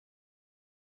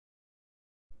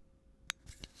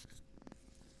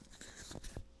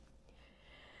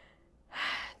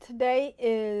Today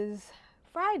is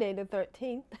Friday the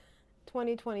 13th,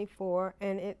 2024,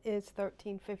 and it is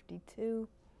 13:52.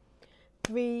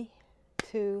 3,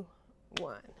 2,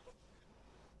 1.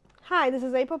 Hi, this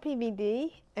is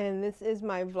AprilPvd, and this is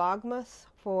my Vlogmas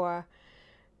for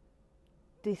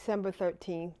December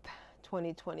 13th,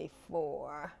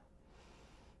 2024.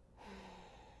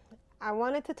 I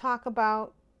wanted to talk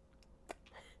about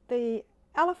the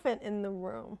elephant in the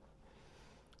room.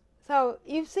 So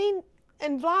you've seen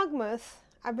in Vlogmas,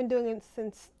 I've been doing it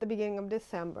since the beginning of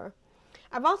December.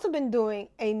 I've also been doing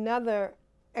another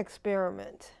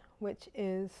experiment, which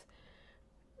is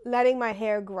letting my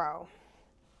hair grow.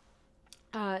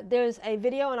 There's a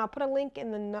video, and I'll put a link in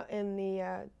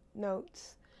the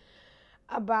notes,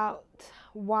 about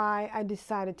why I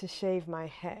decided to shave my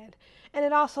head. And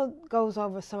it also goes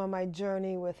over some of my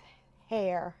journey with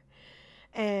hair.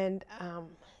 And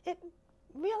it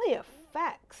really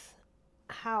affects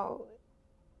how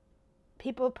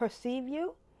people perceive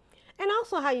you and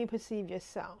also how you perceive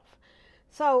yourself.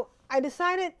 So I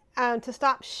decided to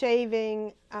stop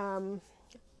shaving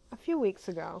a few weeks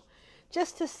ago,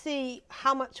 just to see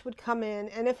how much would come in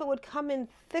and if it would come in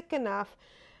thick enough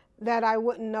that I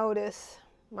wouldn't notice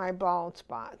my bald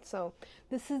spot. So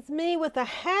this is me with a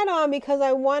hat on because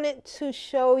I wanted to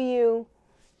show you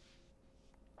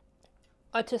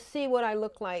or to see what I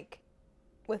look like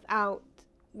without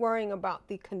worrying about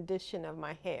the condition of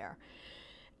my hair.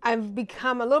 I've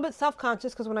become a little bit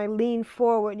self-conscious because when I lean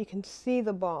forward, you can see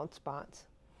the bald spots.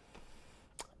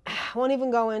 I won't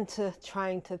even go into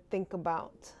trying to think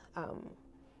about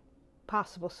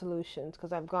possible solutions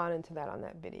because I've gone into that on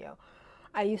that video.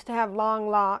 I used to have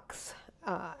long locks.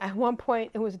 At one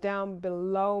point, it was down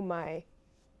below my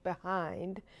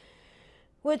behind,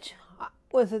 which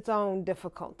was its own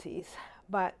difficulties.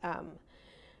 But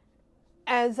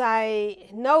as I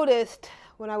noticed,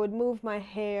 when I would move my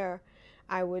hair,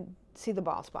 I would see the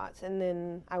bald spots, and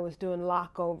then I was doing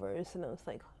lockovers, and I was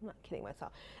like, I'm not kidding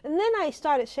myself. And then I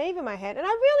started shaving my head, and I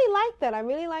really liked that. I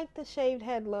really liked the shaved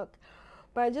head look,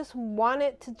 but I just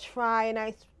wanted to try, and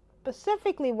I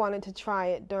specifically wanted to try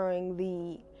it during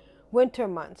the winter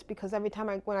months, because every time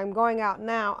when I'm going out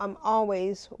now, I'm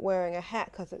always wearing a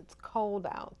hat because it's cold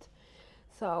out.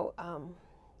 So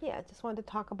yeah, I just wanted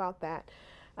to talk about that.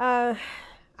 I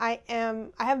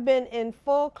have been in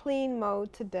full clean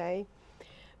mode today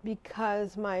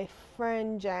because my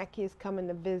friend Jackie is coming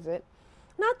to visit.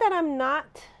 Not that I'm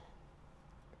not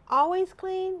always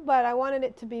clean, but I wanted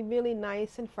it to be really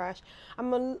nice and fresh.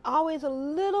 I'm always a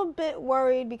little bit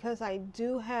worried because I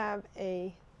do have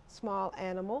a small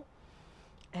animal,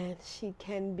 and she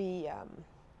can be,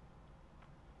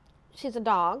 she's a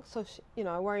dog, so she,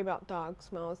 I worry about dog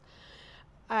smells.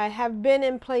 I have been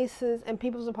in places, in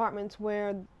people's apartments,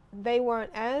 where they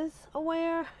weren't as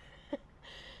aware.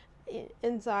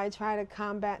 And so I try to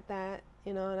combat that,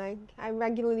 and I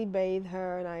regularly bathe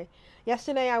her. And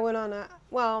yesterday I went on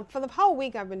for the whole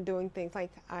week I've been doing things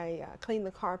like I cleaned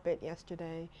the carpet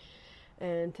yesterday,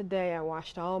 and today I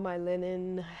washed all my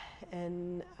linen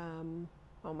and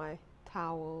all my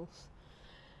towels,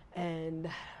 and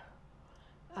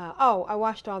I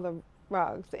washed all the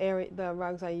rugs, the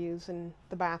rugs I use in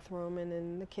the bathroom and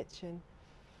in the kitchen,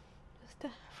 just to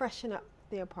freshen up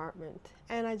the apartment.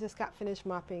 And I just got finished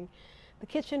mopping the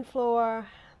kitchen floor,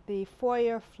 the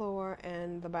foyer floor,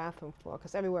 and the bathroom floor,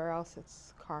 because everywhere else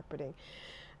it's carpeting.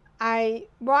 I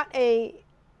bought a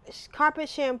carpet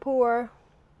shampooer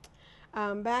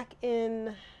back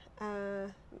in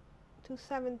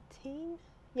 2017.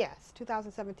 Yes,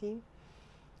 2017.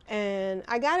 And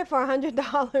I got it for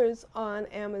 $100 on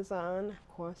Amazon, of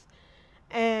course.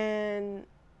 And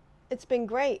it's been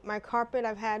great. My carpet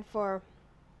I've had for,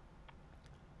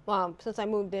 since I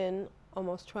moved in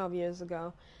almost 12 years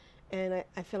ago. And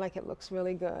I feel like it looks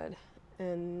really good.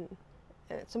 And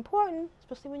it's important,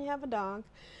 especially when you have a dog.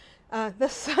 The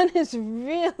sun is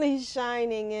really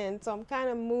shining in, so I'm kind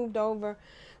of moved over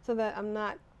so that I'm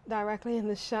not directly in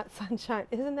the sunshine.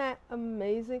 Isn't that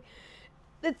amazing?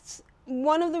 It's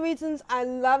one of the reasons I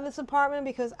love this apartment,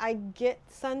 because I get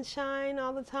sunshine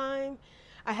all the time.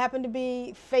 I happen to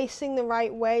be facing the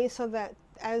right way so that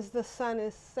as the sun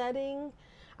is setting,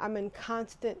 I'm in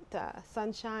constant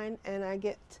sunshine, and I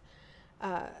get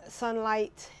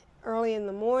sunlight early in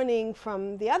the morning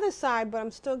from the other side, but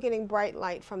I'm still getting bright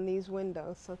light from these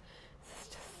windows. So it's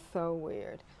just so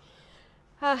weird.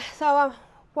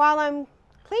 While I'm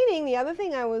cleaning, the other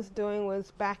thing I was doing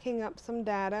was backing up some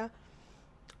data.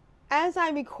 As I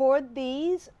record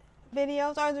these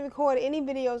videos, or as I record any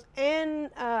videos, and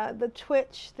the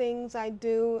Twitch things I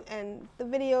do, and the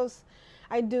videos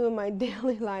I do in my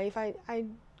daily life, I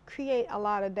create a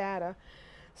lot of data.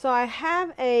 So I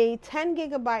have a 10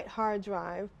 gigabyte hard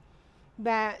drive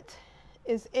that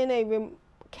is in a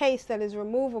case that is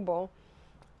removable,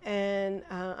 and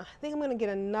I think I'm going to get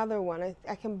another one.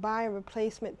 I can buy a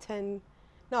replacement 10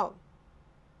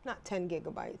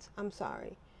 gigabytes, I'm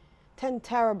sorry, 10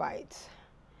 terabytes.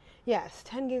 Yes,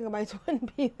 10 gigabytes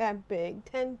wouldn't be that big,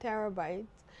 10 terabytes.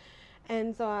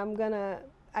 And so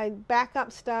I back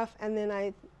up stuff, and then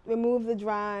I remove the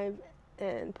drive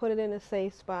and put it in a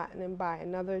safe spot, and then buy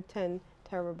another 10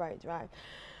 terabyte drive.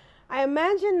 I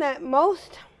imagine that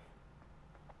most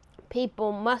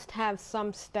people must have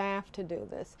some staff to do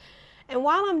this. And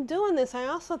while I'm doing this, I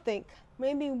also think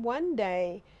maybe one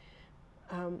day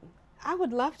I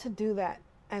would love to do that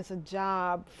as a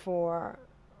job for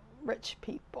rich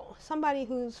people. Somebody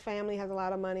whose family has a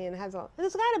lot of money and has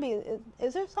there's got to be,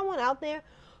 is there someone out there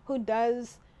who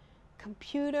does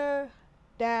computer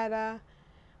data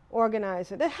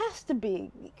organizer? There has to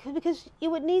be, because you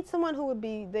would need someone who would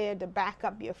be there to back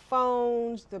up your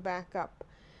phones, to back up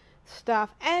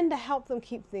stuff, and to help them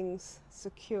keep things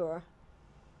secure.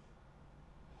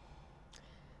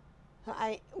 So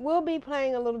I will be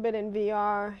playing a little bit in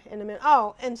VR in a minute.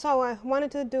 Oh, and so I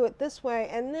wanted to do it this way,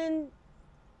 and then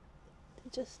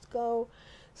just go.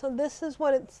 So this is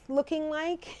what it's looking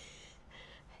like.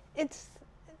 It's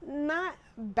not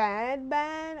bad,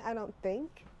 I don't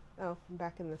think. Oh, I'm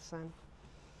back in the sun.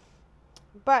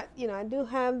 But, you know, I do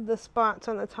have the spots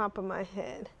on the top of my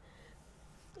head.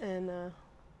 And,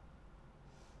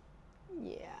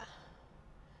 yeah.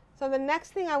 So the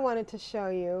next thing I wanted to show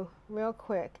you real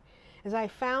quick is I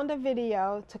found a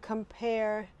video to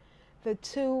compare the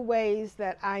two ways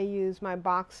that I use my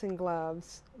boxing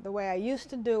gloves. The way I used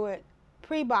to do it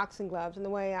pre-boxing gloves, and the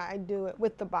way I do it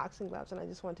with the boxing gloves. And I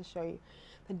just want to show you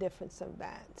the difference of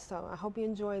that. So I hope you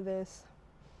enjoy this.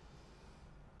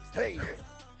 Hey,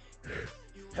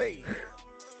 hey,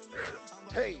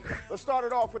 hey. Let's start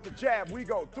it off with the jab. We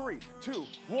go 3, 2,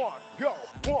 1, go.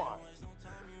 1,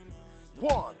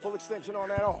 1. Full extension on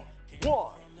that arm.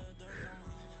 1,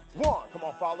 1. Come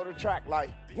on, follow the track like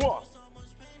 1,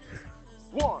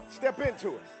 1. Step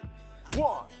into it.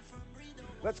 1.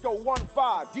 Let's go 1,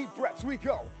 5. Deep breaths. We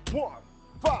go 1,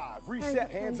 5.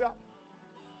 Reset, hands up.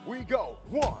 We go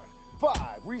 1,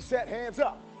 5. Reset, hands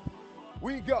up.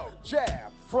 We go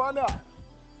jab, front up.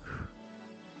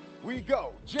 We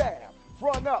go jab,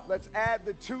 front up. Let's add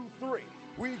the 2, 3.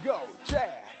 We go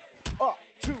jab, up,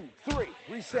 2, 3.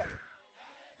 Reset.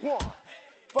 1,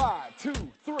 5, 2,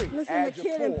 3. Listen add to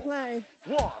your kid and 4. play.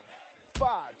 1,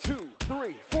 5, 2,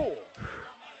 3, 4.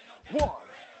 1,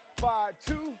 5,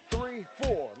 2, 3,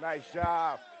 4. Nice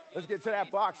job. Let's get to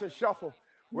that boxer shuffle.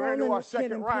 We're into our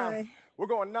second round. We're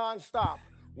going non-stop.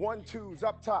 1, 2s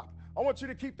up top. I want you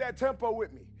to keep that tempo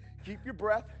with me. Keep your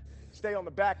breath. Stay on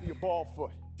the back of your ball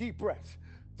foot. Deep breaths.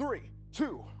 3,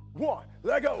 2, 1.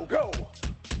 Let go. Go.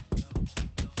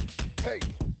 Hey.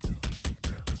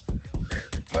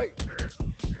 Hey.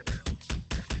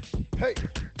 Hey.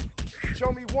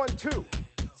 Show me 1, 2.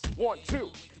 1,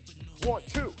 2. 1,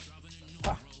 2.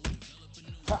 Ha.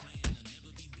 Ha.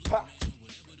 Ha.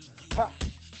 Ha.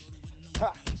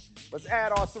 Ha. Let's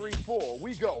add our 3, 4.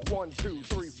 We go 1, 2,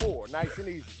 3, 4. Nice and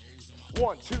easy.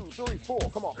 1, 2, 3, 4.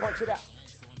 Come on, punch it out.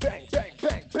 Bang, bang,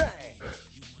 bang, bang.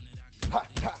 Ha,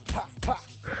 ha, ha, ha.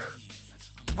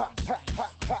 Ha, ha, ha,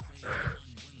 ha.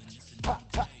 Ha,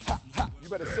 ha, ha, ha. You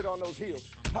better sit on those heels.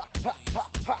 Ha, ha, ha,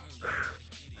 ha.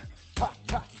 Ha,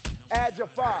 ha. Add your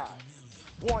 5.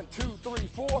 1, 2, 3,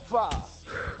 4, 5.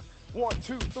 1,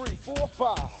 2, 3, 4,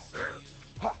 5.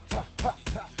 Ha, ha, ha, ha,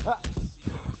 ha.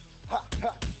 Ha,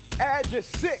 ha. Add your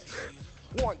 6.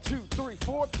 1, 2, 3,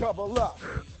 4. Double up.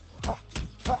 Ha,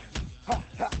 ha, ha,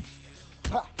 ha,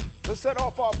 ha. Let's set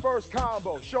off our first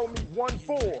combo. Show me 1,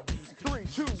 4. 3,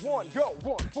 2, 1, go.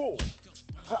 1, 4.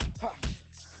 Ha, ha,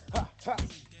 ha, ha.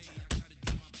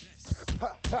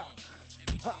 Ha, ha,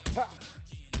 ha, ha.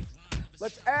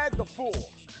 Let's add the 4.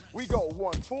 We go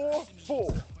 1, 4,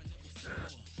 4.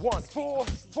 1, 4,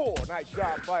 4. Nice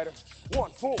job, fighter.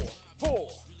 1, 4,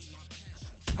 4.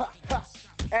 Ha, ha.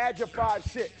 Add your 5,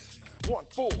 6. 1,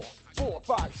 4, 4,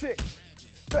 5, 6.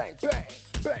 Bang, bang,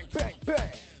 bang, bang, bang.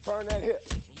 Turn that hip.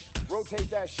 Rotate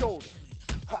that shoulder.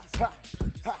 Ha, ha,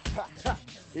 ha, ha, ha.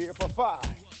 Here for 5.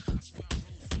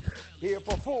 Here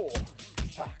for 4.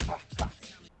 Ha, ha, ha.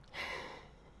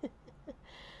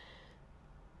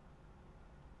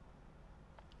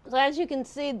 So as you can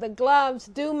see, the gloves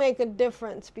do make a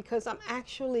difference because I'm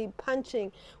actually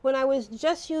punching. When I was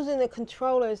just using the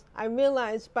controllers, I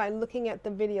realized by looking at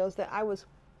the videos that I was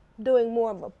doing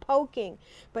more of a poking,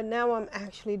 but now I'm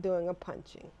actually doing a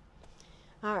punching.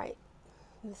 All right,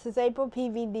 this is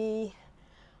AprilPvd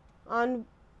on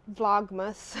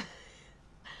Vlogmas.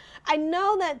 I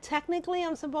know that technically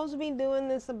I'm supposed to be doing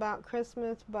this about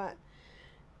Christmas, but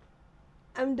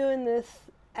I'm doing this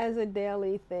as a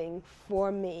daily thing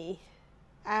for me,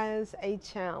 as a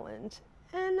challenge.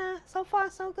 And so far,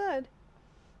 so good.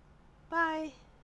 Bye.